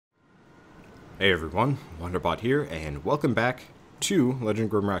Hey everyone, Wonderbot here, and welcome back to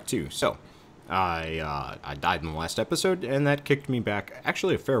Legend of Grimrock 2. So, I died in the last episode, and that kicked me back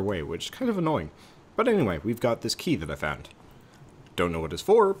actually a fair way, which is kind of annoying. But anyway, we've got this key that I found. Don't know what it's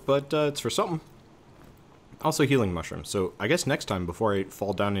for, but it's for something. Also healing mushrooms, so I guess next time, before I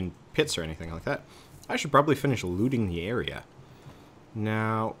fall down in pits or anything like that, I should probably finish looting the area.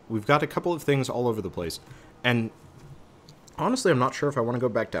 Now, we've got a couple of things all over the place, and honestly, I'm not sure if I want to go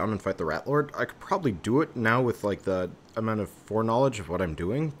back down and fight the Rat Lord. I could probably do it now with, like, the amount of foreknowledge of what I'm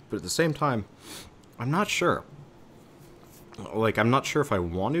doing, but at the same time, I'm not sure. Like, I'm not sure if I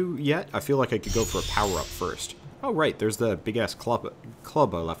want to yet. I feel like I could go for a power-up first. Oh, right, there's the big-ass club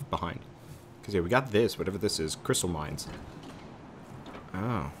I left behind. Because, yeah, we got this, whatever this is, crystal mines.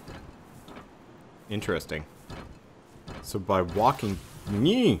 Oh. Interesting. So by walking...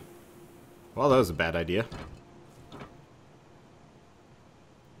 Well, that was a bad idea.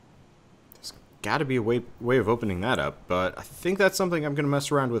 Gotta be a way of opening that up, but I think that's something I'm gonna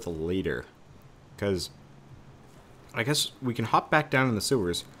mess around with later. Because I guess we can hop back down in the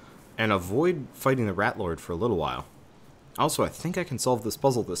sewers and avoid fighting the Rat Lord for a little while. Also, I think I can solve this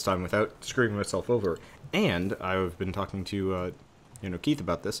puzzle this time without screwing myself over. And I've been talking to, Keith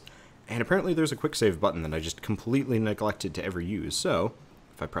about this, and apparently there's a quick save button that I just completely neglected to ever use. So,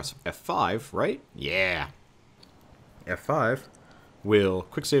 if I press F5, right? Yeah. F5 will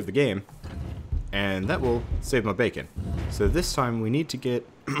quick save the game. And that will save my bacon. So this time we need to get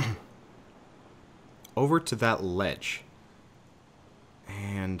over to that ledge.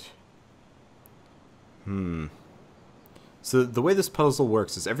 And... So the way this puzzle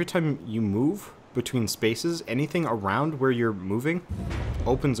works is every time you move between spaces, anything around where you're moving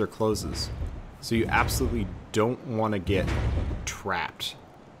opens or closes. So you absolutely don't want to get trapped.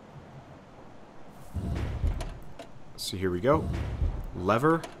 So here we go.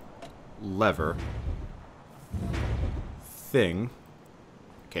 Lever. Lever thing.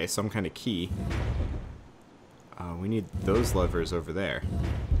 Okay, some kind of key. We need those levers over there.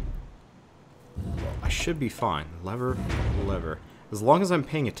 Well, I should be fine. Lever, lever. As long as I'm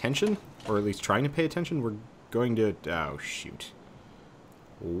paying attention, or at least trying to pay attention, we're going to... Oh, shoot.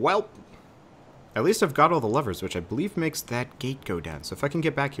 Well, at least I've got all the levers, which I believe makes that gate go down. So if I can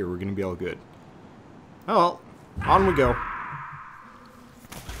get back here, we're going to be all good. Oh, well, on we go.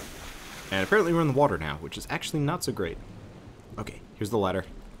 And apparently we're in the water now, which is actually not so great. Okay, here's the ladder.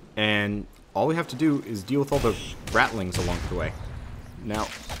 And all we have to do is deal with all the rattlings along the way. Now,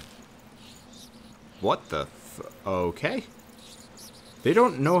 what the okay. They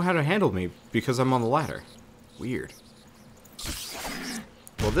don't know how to handle me because I'm on the ladder. Weird.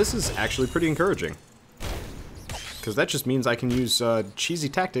 Well, this is actually pretty encouraging. Because that just means I can use cheesy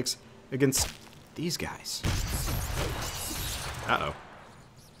tactics against these guys. Uh-oh.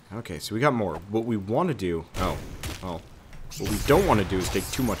 Okay, so we got more. What we want to do... Oh, well. What we don't want to do is take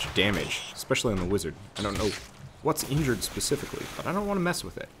too much damage, especially on the wizard. I don't know what's injured specifically, but I don't want to mess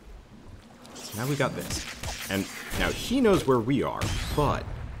with it. Now we got this. And now he knows where we are, but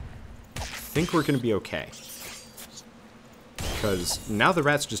I think we're going to be okay. Because now the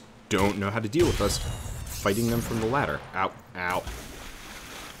rats just don't know how to deal with us fighting them from the ladder. Ow, ow.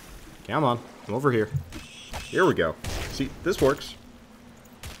 Come on, come over here. Here we go. See, this works.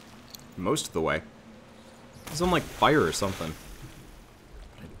 Most of the way. He's on like fire or something.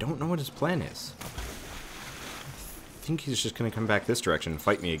 But I don't know what his plan is. I think he's just gonna come back this direction and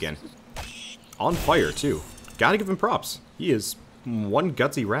fight me again. On fire too. Gotta give him props. He is one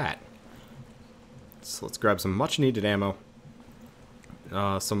gutsy rat. So let's grab some much needed ammo.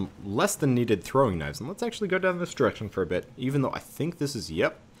 Some less than needed throwing knives. And let's actually go down this direction for a bit. Even though I think this is,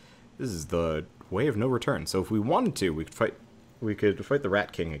 yep. This is the way of no return. So if we wanted to, we could fight the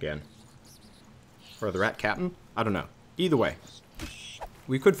Rat King again. Or the Rat Captain? I don't know. Either way.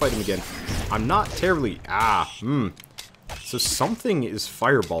 We could fight him again. I'm not terribly... So something is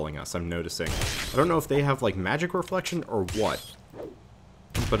fireballing us, I'm noticing. I don't know if they have, like, magic reflection or what.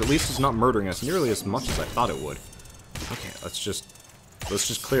 But at least it's not murdering us nearly as much as I thought it would. Okay, let's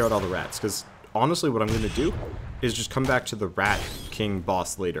just clear out all the rats. Because, honestly, what I'm going to do is just come back to the Rat King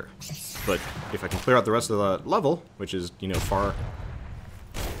boss later. But if I can clear out the rest of the level, which is, you know, far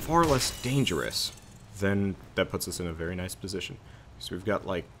less dangerous, then that puts us in a very nice position. So we've got,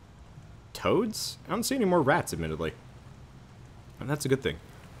 like, toads? I don't see any more rats, admittedly. And that's a good thing.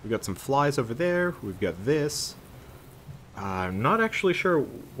 We've got some flies over there. We've got this. I'm not actually sure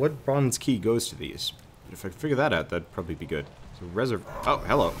what bronze key goes to these. But if I could figure that out, that'd probably be good. So oh,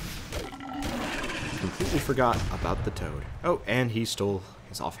 hello. Completely forgot about the toad. Oh, and he stole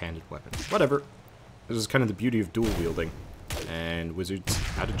his offhanded weapon. Whatever. This is kind of the beauty of dual wielding. And wizards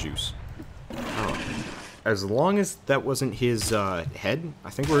out of juice. as long as that wasn't his head, I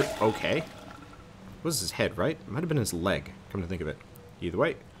think we're okay. It was his head, right? It might have been his leg, come to think of it. Either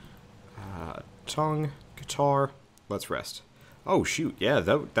way. Tongue, guitar, let's rest. Oh, shoot, yeah,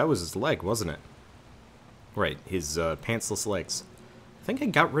 that was his leg, wasn't it? Right, his pantsless legs. I think I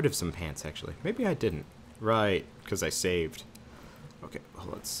got rid of some pants, actually. Maybe I didn't. Right, because I saved. Okay, well,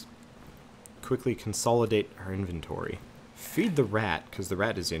 let's quickly consolidate our inventory. Feed the rat, because the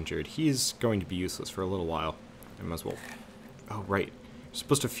rat is injured. He's going to be useless for a little while. I might as well... Oh, right. You're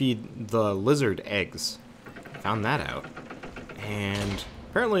supposed to feed the lizard eggs. Found that out. And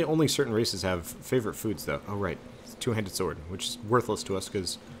apparently only certain races have favorite foods, though. Oh, right. It's a two-handed sword, which is worthless to us,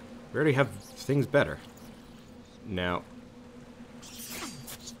 because we already have things better. Now...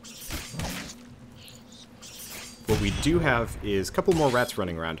 what we do have is a couple more rats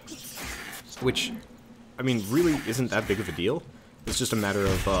running around, which, I mean, really isn't that big of a deal. It's just a matter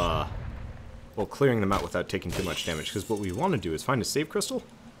of, well, clearing them out without taking too much damage, because what we want to do is find a save crystal,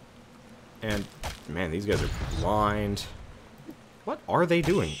 and, man, these guys are blind. What are they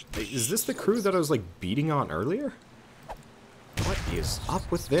doing? Is this the crew that I was, like, beating on earlier? What is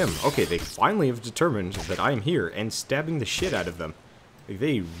up with them? Okay, they finally have determined that I am here and stabbing the shit out of them. Like,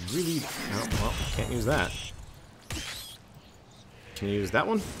 they really... Oh, well, can't use that. Can you use that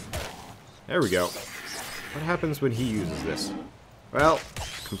one? There we go. What happens when he uses this? Well,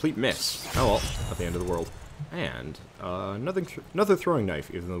 complete miss. Oh well, not the end of the world. And another throwing knife,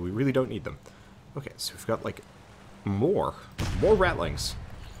 even though we really don't need them. Okay, so we've got like more ratlings.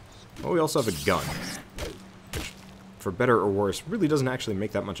 Oh, we also have a gun, which, for better or worse, really doesn't actually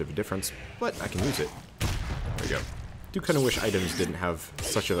make that much of a difference, but I can use it. There we go. Do kind of wish items didn't have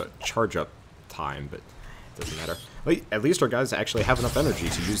such a charge up time, but it doesn't matter. Well, at least our guys actually have enough energy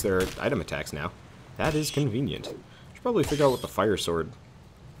to use their item attacks now. That is convenient. Should probably figure out what the fire sword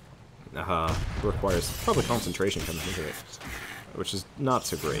requires. Probably concentration coming into it, which is not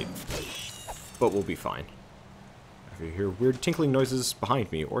so great, but we'll be fine. If you hear weird tinkling noises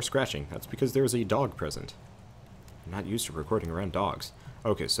behind me or scratching, that's because there is a dog present. I'm not used to recording around dogs.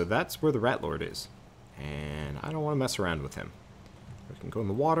 Okay, so that's where the rat lord is, and I don't want to mess around with him. We can go in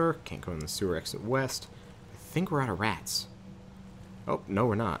the water, can't go in the sewer exit west. I think we're out of rats. Oh, no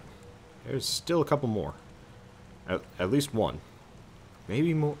we're not. There's still a couple more. At least one.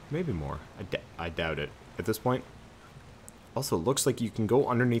 Maybe more. Maybe more. I doubt it at this point. Also, it looks like you can go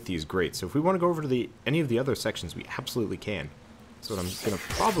underneath these grates. So if we want to go over to any of the other sections, we absolutely can. So what I'm going to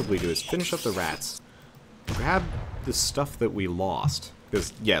probably do is finish up the rats. Grab the stuff that we lost.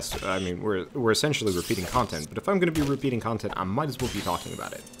 Because, yes, I mean, we're essentially repeating content. But if I'm going to be repeating content, I might as well be talking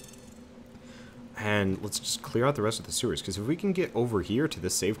about it. And let's just clear out the rest of the sewers, because if we can get over here to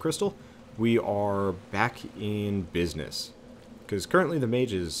this save crystal, we are back in business. Because currently the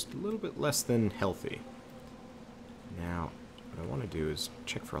mage is a little bit less than healthy. Now, what I want to do is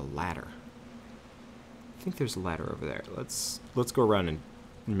check for a ladder. I think there's a ladder over there. Let's go around and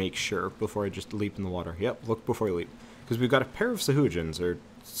make sure before I just leap in the water. Yep, look before you leap. Because we've got a pair of Sahujins, or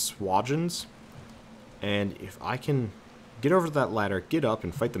Swajins, and if I can get over to that ladder, get up,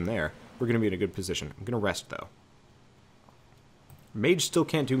 and fight them there, we're going to be in a good position. I'm going to rest, though. Mage still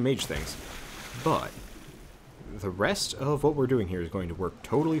can't do mage things, but the rest of what we're doing here is going to work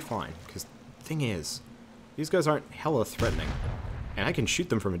totally fine, because the thing is, these guys aren't hella threatening, and I can shoot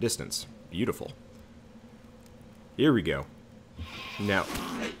them from a distance. Beautiful. Here we go. Now,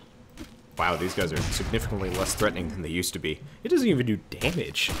 wow, these guys are significantly less threatening than they used to be. It doesn't even do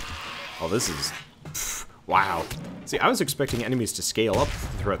damage. Oh, this is... wow. See, I was expecting enemies to scale up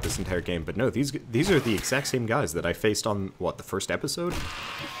throughout this entire game, but no, these are the exact same guys that I faced on, what, the first episode?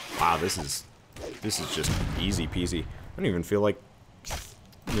 Wow, this is just easy peasy. I don't even feel like,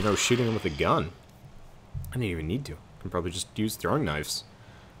 you know, shooting them with a gun. I didn't even need to. I can probably just use throwing knives.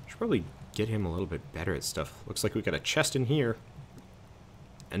 Should probably get him a little bit better at stuff. Looks like we got a chest in here,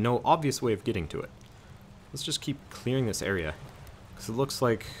 and no obvious way of getting to it. Let's just keep clearing this area. Because it looks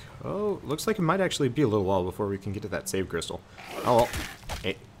like... oh, looks like it might actually be a little while before we can get to that save crystal. Oh well,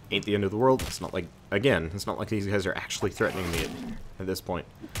 ain't the end of the world. It's not like, again, it's not like these guys are actually threatening me at this point.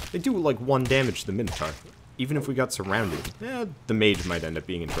 They do like 1 damage to the Minotaur. Even if we got surrounded, the mage might end up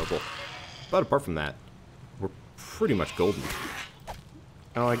being in trouble. But apart from that, we're pretty much golden.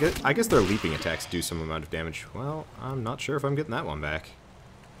 Oh, I guess their leaping attacks do some amount of damage. Well, I'm not sure if I'm getting that one back.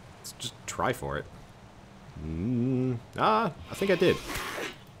 Let's just try for it. I think I did.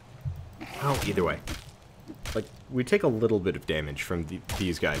 Oh, either way. Like, we take a little bit of damage from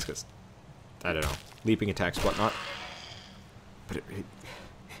these guys, because, I don't know, leaping attacks, whatnot. But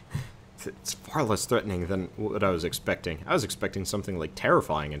It's far less threatening than what I was expecting. I was expecting something like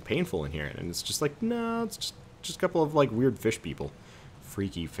terrifying and painful in here, and it's just like, no, it's just a couple of like weird fish people.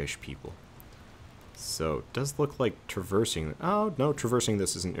 Freaky fish people. So, it does look like traversing... Oh, no, traversing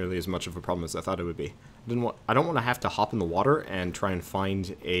this isn't nearly as much of a problem as I thought it would be. I don't want to have to hop in the water and try and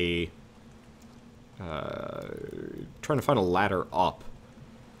find a... trying to find a ladder up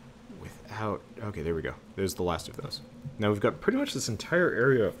without... Okay, there we go. There's the last of those. Now, we've got pretty much this entire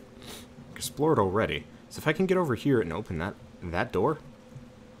area explored already. So if I can get over here and open that door,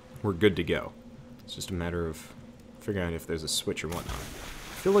 we're good to go. It's just a matter of figuring out if there's a switch or whatnot.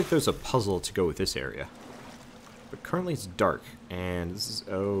 I feel like there's a puzzle to go with this area. But currently it's dark, and this is...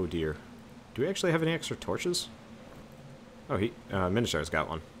 Oh, dear. Do we actually have any extra torches? Oh, Minotaur's got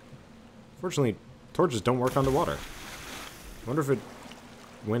one. Fortunately, torches don't work underwater. I wonder if it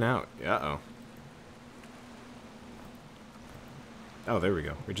went out. Uh-oh. Oh, there we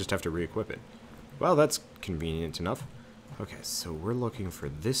go. We just have to re-equip it. Well, that's convenient enough. Okay, so we're looking for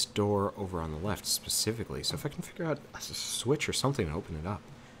this door over on the left specifically. So if I can figure out a switch or something to open it up,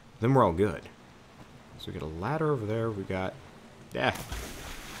 then we're all good. So we got a ladder over there. We got... Yeah.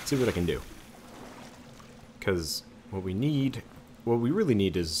 Let's see what I can do. Because what we really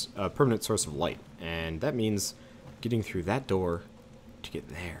need is a permanent source of light. And that means getting through that door to get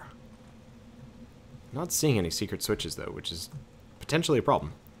there. Not seeing any secret switches, though, which is potentially a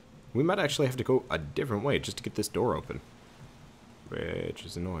problem. We might actually have to go a different way just to get this door open. Which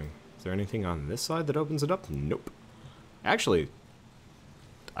is annoying. Is there anything on this side that opens it up? Nope. Actually,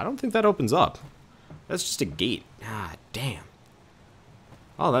 I don't think that opens up. That's just a gate. Ah, damn.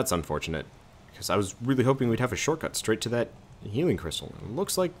 Oh, that's unfortunate. Because I was really hoping we'd have a shortcut straight to that healing crystal. It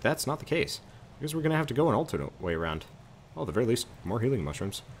looks like that's not the case. I guess we're going to have to go an alternate way around. Well, at the very least, more healing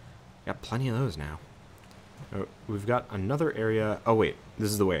mushrooms. Got plenty of those now. Oh, we've got another area... Oh, wait.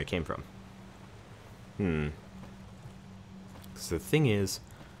 This is the way I came from. So the thing is,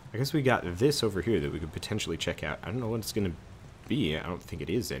 I guess we got this over here that we could potentially check out. I don't know what it's going to be. I don't think it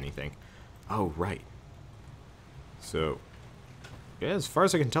is anything. Oh, right. So, yeah, as far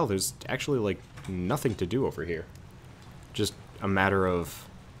as I can tell, there's actually, like, nothing to do over here. Just a matter of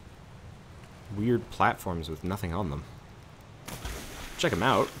weird platforms with nothing on them. Check them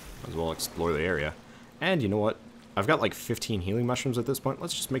out. Might as well explore the area. And you know what? I've got like 15 healing mushrooms at this point.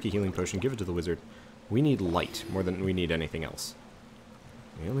 Let's just make a healing potion, give it to the wizard. We need light more than we need anything else.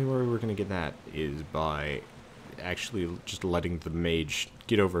 The only way we're going to get that is by actually just letting the mage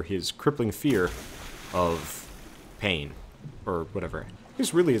get over his crippling fear of pain. Or whatever.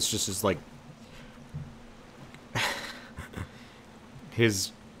 Because really it's just his, like...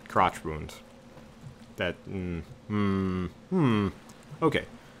 his crotch wound. That... Okay.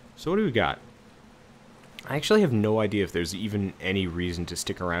 So what do we got? I actually have no idea if there's even any reason to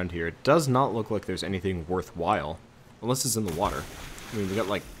stick around here. It does not look like there's anything worthwhile. Unless it's in the water. I mean, we got,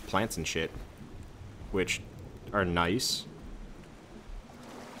 like, plants and shit. Which are nice.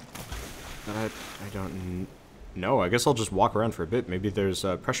 But I don't know. I guess I'll just walk around for a bit. Maybe there's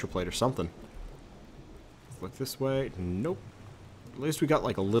a pressure plate or something. Look this way. Nope. At least we got,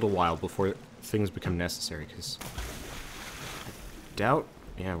 like, a little while before things become necessary, because... I doubt...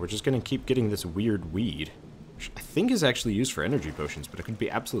 Yeah, we're just going to keep getting this weird weed, which I think is actually used for energy potions, but I could be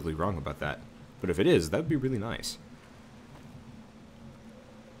absolutely wrong about that. But if it is, that would be really nice.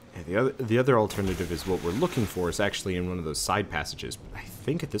 Yeah, the other alternative is what we're looking for is actually in one of those side passages, but I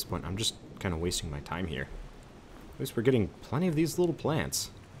think at this point I'm just kind of wasting my time here. At least we're getting plenty of these little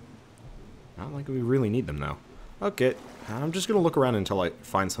plants. Not like we really need them, though. Okay, I'm just going to look around until I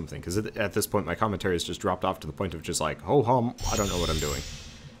find something, because at this point my commentary has just dropped off to the point of just like, ho-hum, I don't know what I'm doing.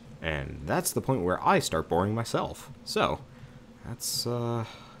 And that's the point where I start boring myself. So, let's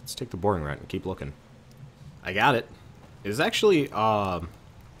take the boring route and keep looking. I got it. It is actually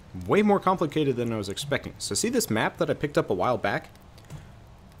way more complicated than I was expecting. So see this map that I picked up a while back?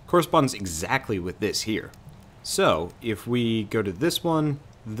 Corresponds exactly with this here. So, if we go to this one,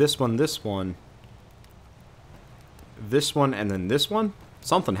 this one, this one, this one, and then this one,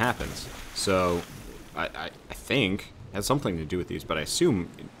 something happens. So, I think it has something to do with these, but I assume...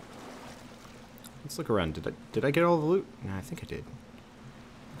 Let's look around. Did I get all the loot? No, I think I did.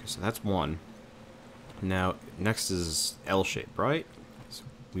 Okay, so that's one. Now, next is L-shape, right? So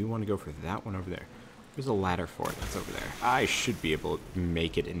we want to go for that one over there. There's a ladder for it. That's over there. I should be able to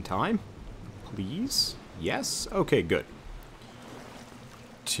make it in time. Please? Yes? Okay, good.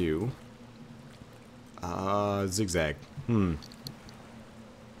 2. Zigzag. I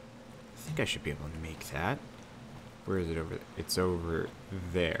think I should be able to make that. Where is it over there? It's over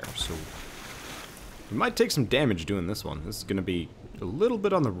there. So We might take some damage doing this one. This is going to be a little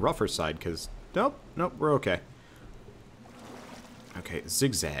bit on the rougher side, because... Nope, we're okay. Okay,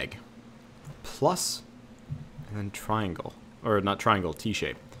 zigzag. Plus, and then triangle. Or not triangle,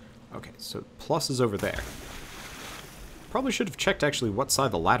 T-shape. Okay, so plus is over there. Probably should have checked, actually, what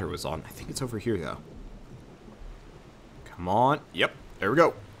side the ladder was on. I think it's over here, though. Come on. Yep, there we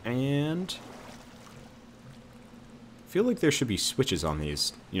go. And... I feel like there should be switches on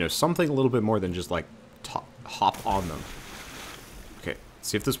these. You know, something a little bit more than just, like, hop on them. Okay, let's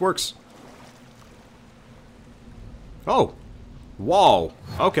see if this works. Oh! Whoa!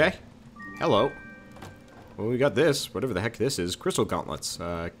 Okay. Hello. Well, we got this, whatever the heck this is. Crystal gauntlets.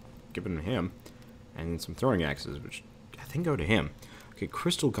 Give them to him. And some throwing axes, which I think go to him. Okay,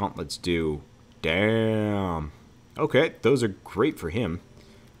 crystal gauntlets do... Damn. Okay, those are great for him.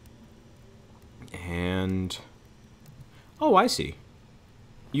 And... Oh, I see.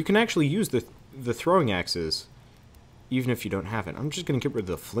 You can actually use the throwing axes, even if you don't have it. I'm just going to get rid of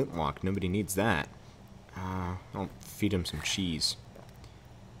the flintlock. Nobody needs that. I'll feed him some cheese.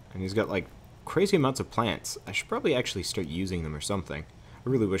 And he's got, like, crazy amounts of plants. I should probably actually start using them or something. I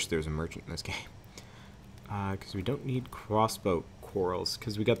really wish there was a merchant in this game. Because we don't need crossbow corals,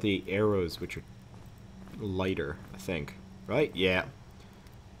 because we got the arrows, which are lighter, I think. Right? Yeah.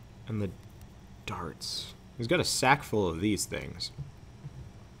 And the darts. He's got a sack full of these things.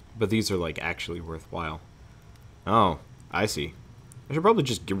 But these are, like, actually worthwhile. Oh, I see. I should probably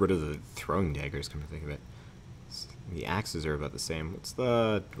just get rid of the throwing daggers, come to think of it. The axes are about the same. What's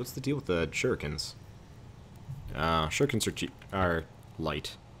the deal with the shurikens? Shurikens are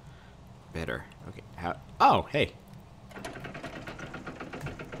light. Better. Okay. Oh, hey.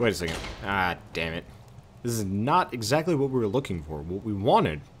 Wait a second. Ah, damn it. This is not exactly what we were looking for. What we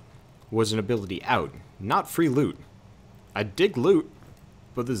wanted was an ability out, not free loot. I dig loot,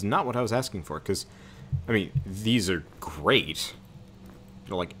 but this is not what I was asking for, because, I mean, these are great.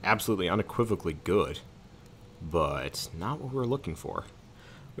 They're, like, absolutely unequivocally good, but not what we're looking for.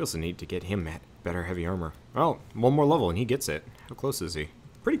 We also need to get him better heavy armor. Oh, one more level and he gets it. How close is he?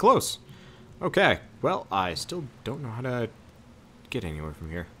 Pretty close. Okay, well, I still don't know how to get anywhere from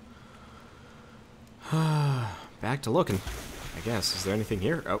here. Back to looking, I guess. Is there anything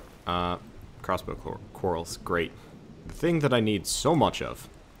here? Oh, crossbow corals. Great. The thing that I need so much of.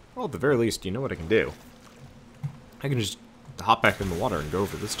 Well, at the very least, you know what I can do. I can just hop back in the water and go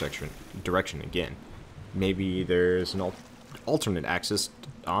over this direction again. Maybe there's an alternate axis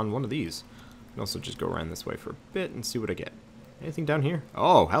on one of these. I can also just go around this way for a bit and see what I get. Anything down here?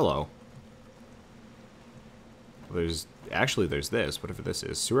 Oh, hello. Well, there's this, whatever this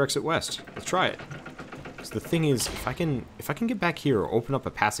is. Sewer exit west. Let's try it. Because the thing is, if I can get back here or open up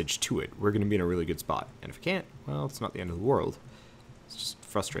a passage to it, we're going to be in a really good spot. And if I can't, well, it's not the end of the world. It's just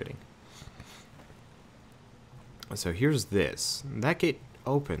frustrating. So here's this. That gate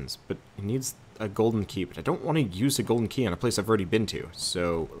opens, but it needs a golden key. But I don't want to use a golden key on a place I've already been to.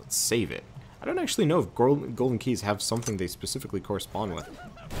 So let's save it. I don't actually know if golden keys have something they specifically correspond with.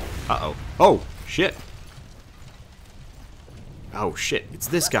 Uh-oh. Oh, shit. Oh, shit. It's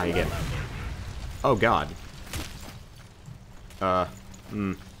this guy again. Oh, God.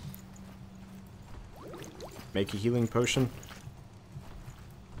 Make a healing potion.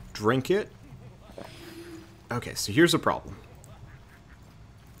 Drink it. Okay, so here's a problem.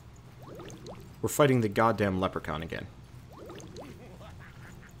 We're fighting the goddamn leprechaun again.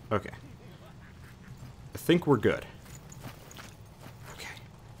 Okay. I think we're good. Okay.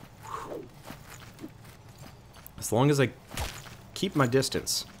 As long as I keep my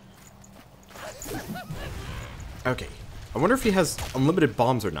distance. Okay. I wonder if he has unlimited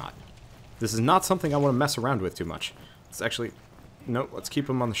bombs or not. This is not something I want to mess around with too much. Let's actually... No, let's keep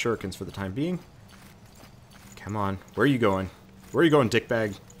him on the shurikens for the time being. Come on. Where are you going? Where are you going,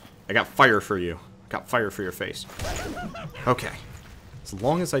 dickbag? I got fire for you. I got fire for your face. Okay. As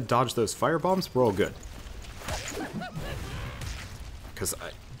long as I dodge those fire bombs, we're all good. Because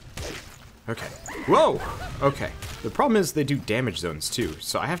Okay. Whoa! Okay. The problem is they do damage zones too,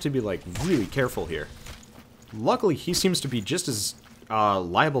 so I have to be, like, really careful here. Luckily, he seems to be just as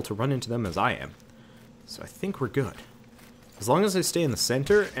liable to run into them as I am. So I think we're good. As long as I stay in the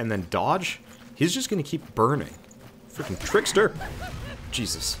center and then dodge, he's just going to keep burning. Freaking trickster!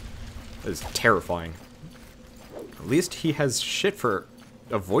 Jesus. That is terrifying. At least he has shit for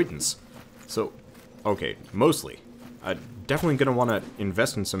avoidance. So, okay, mostly. I'm definitely going to want to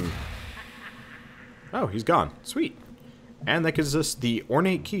invest in some... Oh, he's gone. Sweet. And that gives us the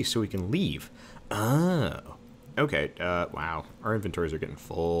ornate key so we can leave. Oh. Okay, wow. Our inventories are getting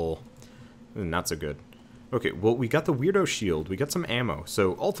full. Not so good. Okay, well, we got the weirdo shield. We got some ammo.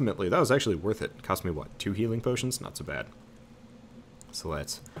 So, ultimately, that was actually worth it. Cost me, what, 2 healing potions? Not so bad. So,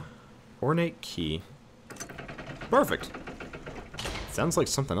 let's... Ornate key. Perfect. Sounds like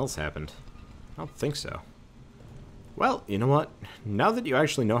something else happened. I don't think so. Well, you know what? Now that you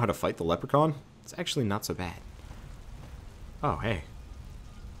actually know how to fight the leprechaun, it's actually not so bad. Oh, hey.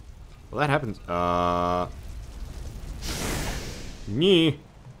 Well, that happens. Nyeh.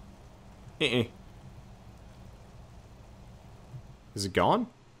 Is it gone?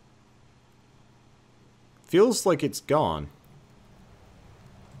 Feels like it's gone.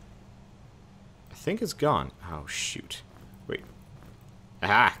 I think it's gone. Oh, shoot. Wait.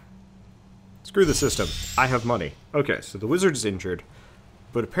 Aha! Screw the system. I have money. Okay, so the wizard's injured,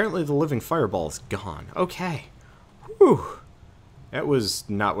 but apparently the living fireball is gone. Okay. Whew. That was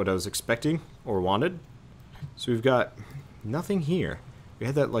not what I was expecting or wanted. So we've got nothing here. We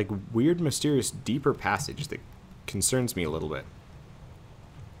had that, like, weird, mysterious, deeper passage that concerns me a little bit.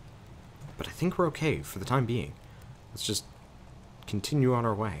 But I think we're okay for the time being. Let's just continue on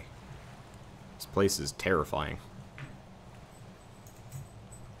our way. This place is terrifying.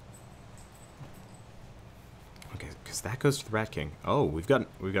 Okay, because that goes to the Rat King. Oh, we've got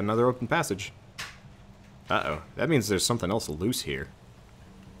another open passage. Uh-oh. That means there's something else loose here.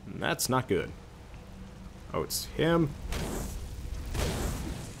 And that's not good. Oh, it's him.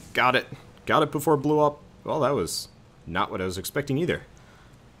 Got it. Got it before it blew up. Well, that was not what I was expecting either.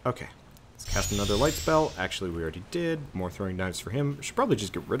 Okay. Let's cast another light spell. Actually, we already did. More throwing knives for him. Should probably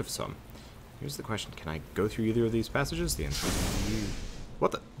just get rid of some. Here's the question. Can I go through either of these passages? The answer is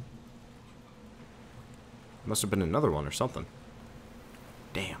what the? Must have been another one or something.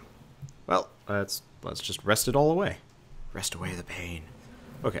 Damn. Well, let's just rest it all away. Rest away the pain.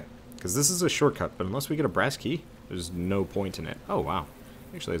 Okay. Because this is a shortcut, but unless we get a brass key, there's no point in it. Oh, wow.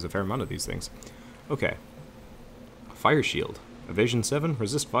 Actually, there's a fair amount of these things. Okay. Fire shield. Evasion 7,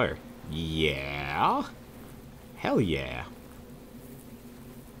 resist fire. Yeah. Hell yeah.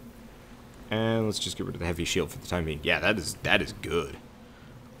 And let's just get rid of the heavy shield for the time being. Yeah, that is good.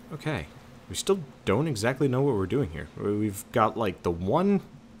 Okay. We still don't exactly know what we're doing here. We've got, like, the one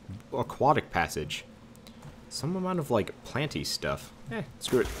aquatic passage. Some amount of, like, planty stuff.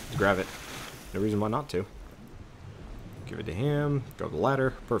 Screw it. Let's grab it. No reason why not to. Give it to him. Go up the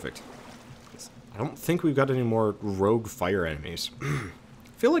ladder. Perfect. I don't think we've got any more rogue fire enemies. I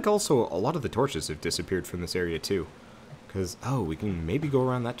feel like also a lot of the torches have disappeared from this area too. Because, oh, we can maybe go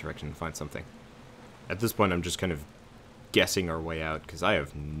around that direction and find something. At this point, I'm just kind of guessing our way out, because I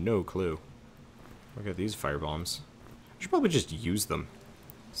have no clue. Look at these fire bombs. I should probably just use them.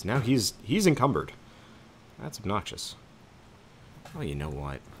 So now he's encumbered. That's obnoxious. Oh, you know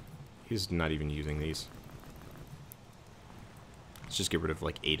what? He's not even using these. Let's just get rid of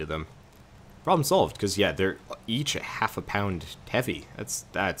like 8 of them. Problem solved, because yeah, they're each half a pound heavy.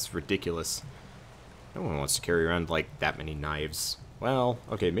 That's ridiculous. No one wants to carry around like that many knives. Well,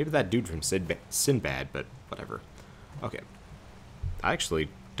 okay, maybe that dude from Sinbad, but whatever. Okay. I actually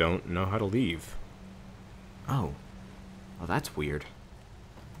don't know how to leave. Oh. Well, that's weird.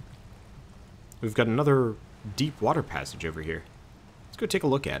 We've got another deep water passage over here. Let's go take a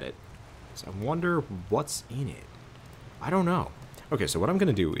look at it. So I wonder what's in it. I don't know. Okay, so what I'm going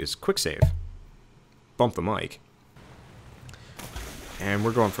to do is quick save. Bump the mic. And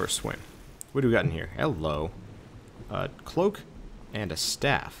we're going for a swim. What do we got in here? Hello. A cloak and a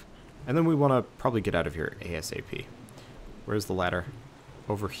staff. And then we want to probably get out of here ASAP. Where's the ladder?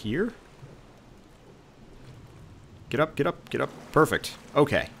 Over here? Get up, get up, get up. Perfect.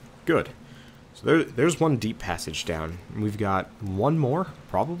 Okay, good. So there's one deep passage down. We've got one more,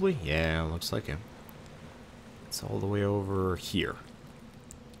 probably. Yeah, looks like it. It's all the way over here.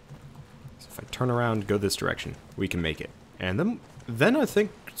 So if I turn around, go this direction, we can make it. And then I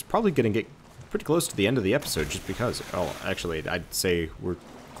think it's probably going to get pretty close to the end of the episode, just because. Oh, actually, I'd say we're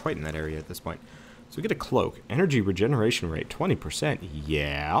quite in that area at this point. So we get a cloak. Energy regeneration rate, 20%.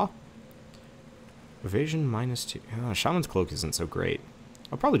 Yeah. Evasion -2. Oh, Shaman's cloak isn't so great.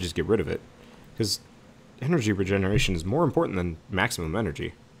 I'll probably just get rid of it, because energy regeneration is more important than maximum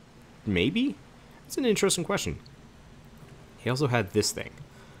energy. Maybe? That's an interesting question. He also had this thing.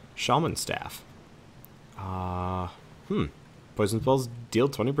 Shaman staff. Poison spells deal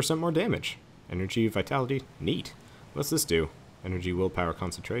 20% more damage. Energy, vitality, neat. What's this do? Energy, willpower,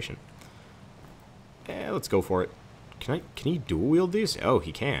 concentration. Let's go for it. Can he dual wield these? Oh,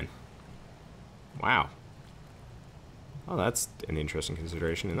 he can. Wow. Oh, that's an interesting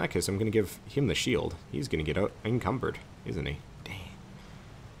consideration. In that case, I'm going to give him the shield. He's going to get out encumbered, isn't he? Dang.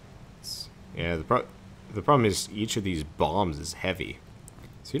 Yeah, the problem is each of these bombs is heavy.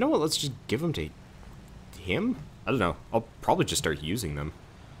 So you know what? Let's just give them to him? I don't know. I'll probably just start using them.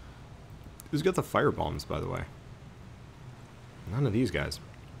 Who's got the fire bombs, by the way? None of these guys.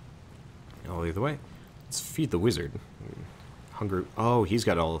 Oh, either way. Let's feed the wizard. Hungry. Oh, he's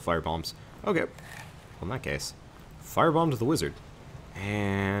got all the fire bombs. Okay. Well, in that case, firebomb to the wizard.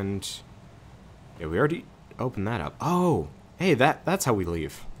 And yeah, we already opened that up. Oh, hey, that's how we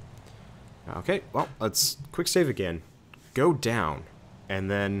leave. Okay, well, let's quick save again. Go down, and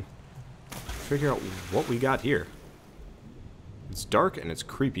then figure out what we got here. It's dark and it's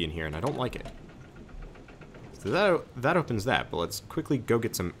creepy in here, and I don't like it. So that opens that, but let's quickly go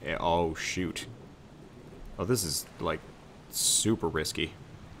get some... Oh, shoot. Oh, this is, like, super risky.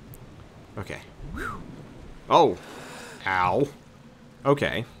 Okay. Whew. Oh! Ow.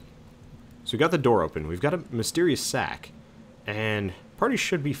 Okay. So we got the door open. We've got a mysterious sack. And party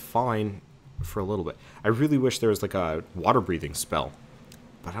should be fine for a little bit. I really wish there was, like, a water-breathing spell.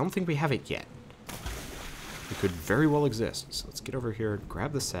 But I don't think we have it yet. It could very well exist. So let's get over here,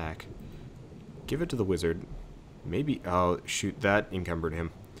 grab the sack, give it to the wizard. Maybe... Oh, shoot, that encumbered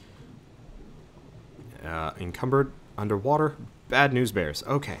him. Encumbered, underwater, bad news bears.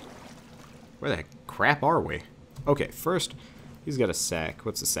 Okay. Where the crap are we? Okay, first, he's got a sack.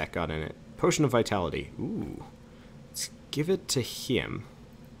 What's the sack got in it? Potion of Vitality. Ooh. Let's give it to him.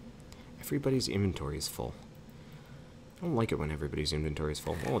 Everybody's inventory is full. I don't like it when everybody's inventory is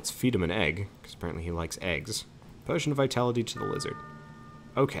full. Well, let's feed him an egg, because apparently he likes eggs. Potion of Vitality to the lizard.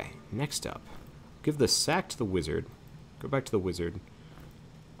 Okay, next up. Give the sack to the wizard. Go back to the wizard.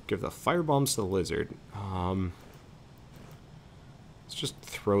 Give the fire bombs to the lizard. Let's just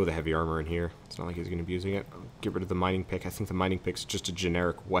throw the heavy armor in here. It's not like he's going to be using it. I'll get rid of the mining pick. I think the mining pick's just a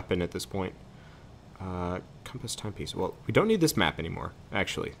generic weapon at this point. Compass timepiece. Well, we don't need this map anymore,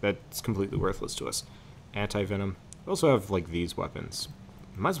 actually. That's completely worthless to us. Anti-venom. We also have, like, these weapons.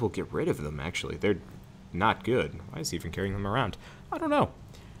 Might as well get rid of them, actually. They're not good. Why is he even carrying them around? I don't know.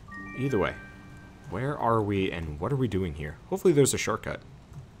 Either way. Where are we, and what are we doing here? Hopefully there's a shortcut.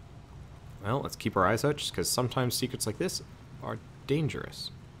 Well, let's keep our eyes out, just because sometimes secrets like this are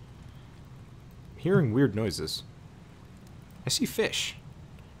dangerous. I'm hearing weird noises. I see fish.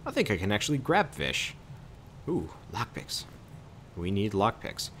 I think I can actually grab fish. Ooh, lockpicks. We need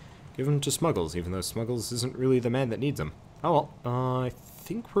lockpicks. Give them to Smuggles, even though Smuggles isn't really the man that needs them. Oh well, I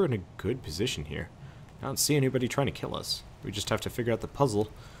think we're in a good position here. I don't see anybody trying to kill us. We just have to figure out the puzzle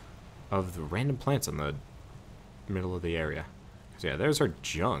of the random plants in the middle of the area. So yeah, there's our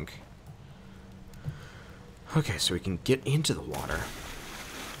junk. Okay, so we can get into the water.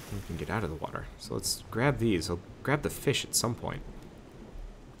 We can get out of the water. So let's grab these. I'll grab the fish at some point.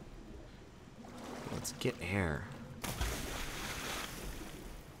 Let's get air.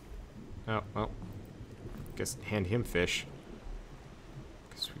 Oh, well. Guess hand him fish.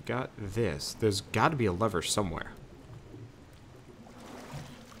 Because we got this. There's got to be a lever somewhere.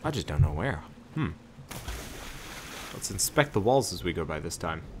 I just don't know where. Let's inspect the walls as we go by this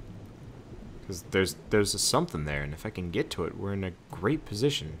time. Because there's a something there, and if I can get to it, we're in a great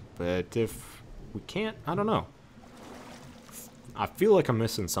position. But if we can't, I don't know. I feel like I'm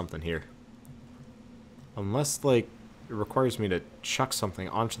missing something here. Unless, like, it requires me to chuck something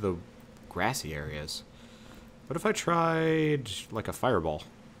onto the grassy areas. What if I tried, like, a fireball?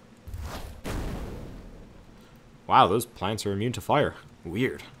 Wow, those plants are immune to fire.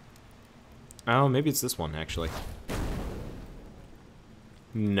 Weird. Oh, maybe it's this one, actually.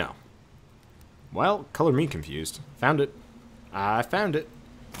 No. Well, color me confused. Found it. I found it.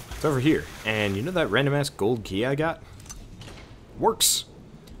 It's over here. And you know that random-ass gold key I got? Works.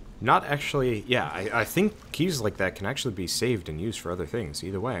 Not actually... Yeah, I think keys like that can actually be saved and used for other things.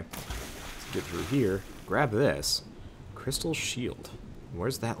 Either way. Let's get through here. Grab this. Crystal shield.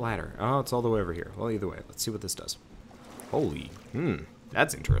 Where's that ladder? Oh, it's all the way over here. Well, either way. Let's see what this does. Holy.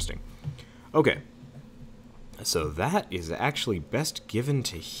 That's interesting. Okay. So that is actually best given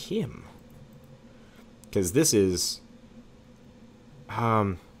to him. Because this is...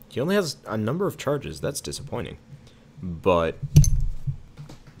 he only has a number of charges. That's disappointing. But...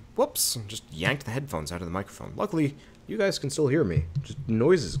 Whoops. Just yanked the headphones out of the microphone. Luckily, you guys can still hear me. Just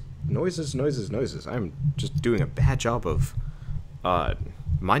noises. Noises, noises, noises. I'm just doing a bad job of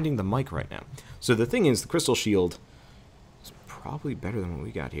minding the mic right now. So the thing is, the crystal shield is probably better than what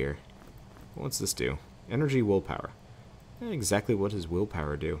we got here. What's this do? Energy, willpower. Exactly what does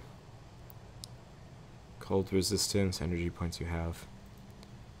willpower do? Cold resistance, energy points you have.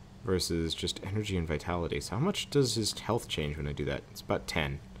 Versus just energy and vitality. So how much does his health change when I do that? It's about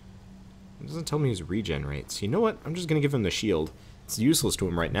 10. It doesn't tell me his regen rates. You know what? I'm just going to give him the shield. It's useless to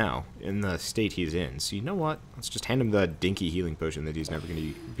him right now, in the state he's in. So you know what? Let's just hand him the dinky healing potion that he's never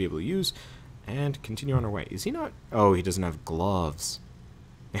going to be able to use. And continue on our way. Is he not? Oh, he doesn't have gloves.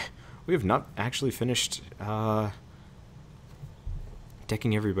 We have not actually finished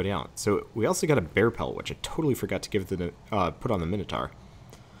decking everybody out. So we also got a bear pelt, which I totally forgot to give the put on the Minotaur.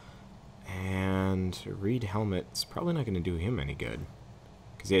 And Reed helmet's probably not going to do him any good.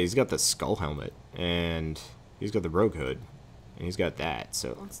 Because, yeah, he's got the skull helmet, and he's got the rogue hood, and he's got that.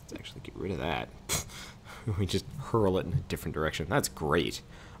 So let's actually get rid of that. We just hurl it in a different direction. That's great.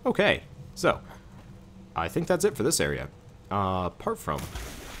 Okay, so I think that's it for this area. Apart from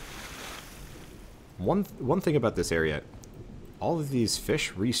one thing about this area, all of these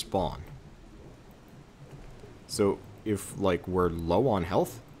fish respawn. So if like we're low on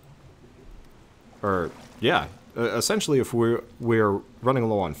health, or yeah, essentially if we're running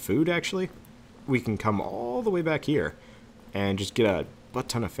low on food, actually, we can come all the way back here and just get a butt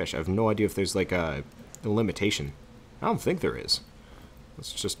ton of fish. I have no idea if there's like a limitation. I don't think there is.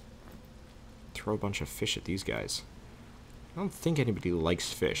 Let's just throw a bunch of fish at these guys. I don't think anybody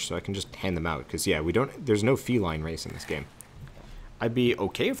likes fish, so I can just hand them out. Because, yeah, there's no feline race in this game. I'd be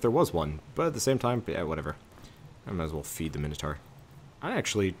okay if there was one, but at the same time, yeah, whatever. I might as well feed the Minotaur. I don't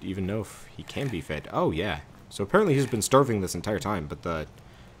actually even know if he can be fed. Oh, yeah. So apparently he's been starving this entire time, but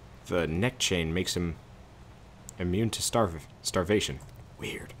the neck chain makes him immune to starvation.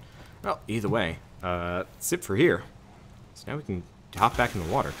 Weird. Well, either way, that's it for here. So now we can hop back in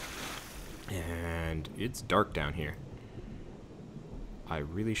the water. And it's dark down here. I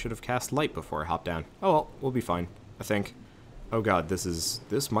really should have cast light before I hop down. Oh well, we'll be fine, I think. Oh god,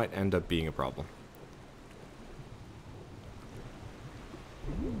 this might end up being a problem.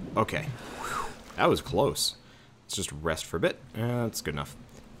 Okay. Whew. That was close. Let's just rest for a bit. That's good enough.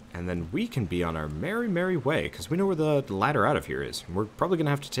 And then we can be on our merry, merry way, because we know where the ladder out of here is. We're probably going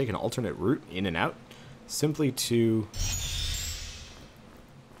to have to take an alternate route in and out, simply to...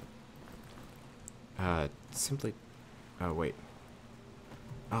 Oh, wait.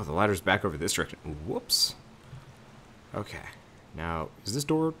 Oh, the ladder's back over this direction. Whoops. Okay. Now, is this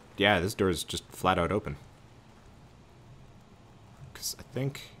door... Yeah, this door is just flat out open. Because I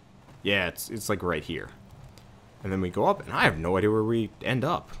think... Yeah, it's like right here. And then we go up, and I have no idea where we end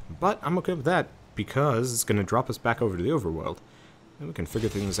up. But I'm okay with that, because it's going to drop us back over to the overworld. And we can figure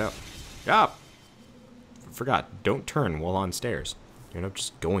things out. Ah! Forgot, don't turn while on stairs. You end up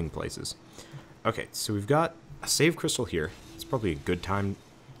just going places. Okay, so we've got a save crystal here. It's probably a good time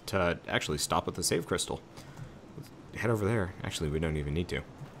to actually stop at the save crystal. Let's head over there. Actually, we don't even need to.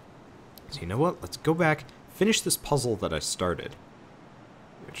 So you know what? Let's go back, finish this puzzle that I started.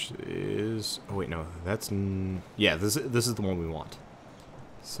 Which is... Oh, wait, no. That's... Yeah, this is the one we want.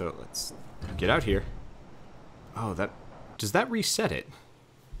 So let's get out here. Oh, that... Does that reset it?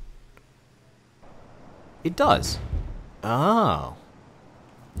 It does. Oh.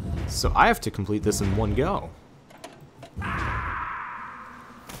 So I have to complete this in one go.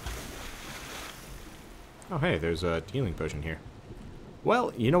 Oh, hey, there's a healing potion here.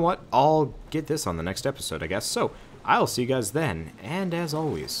 Well, you know what? I'll get this on the next episode, I guess. So, I'll see you guys then. And as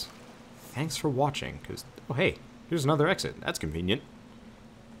always, thanks for watching. Because, oh, hey, here's another exit. That's convenient.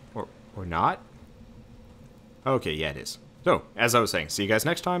 Or not? Okay, yeah, it is. So, as I was saying, see you guys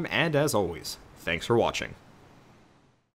next time. And as always, thanks for watching.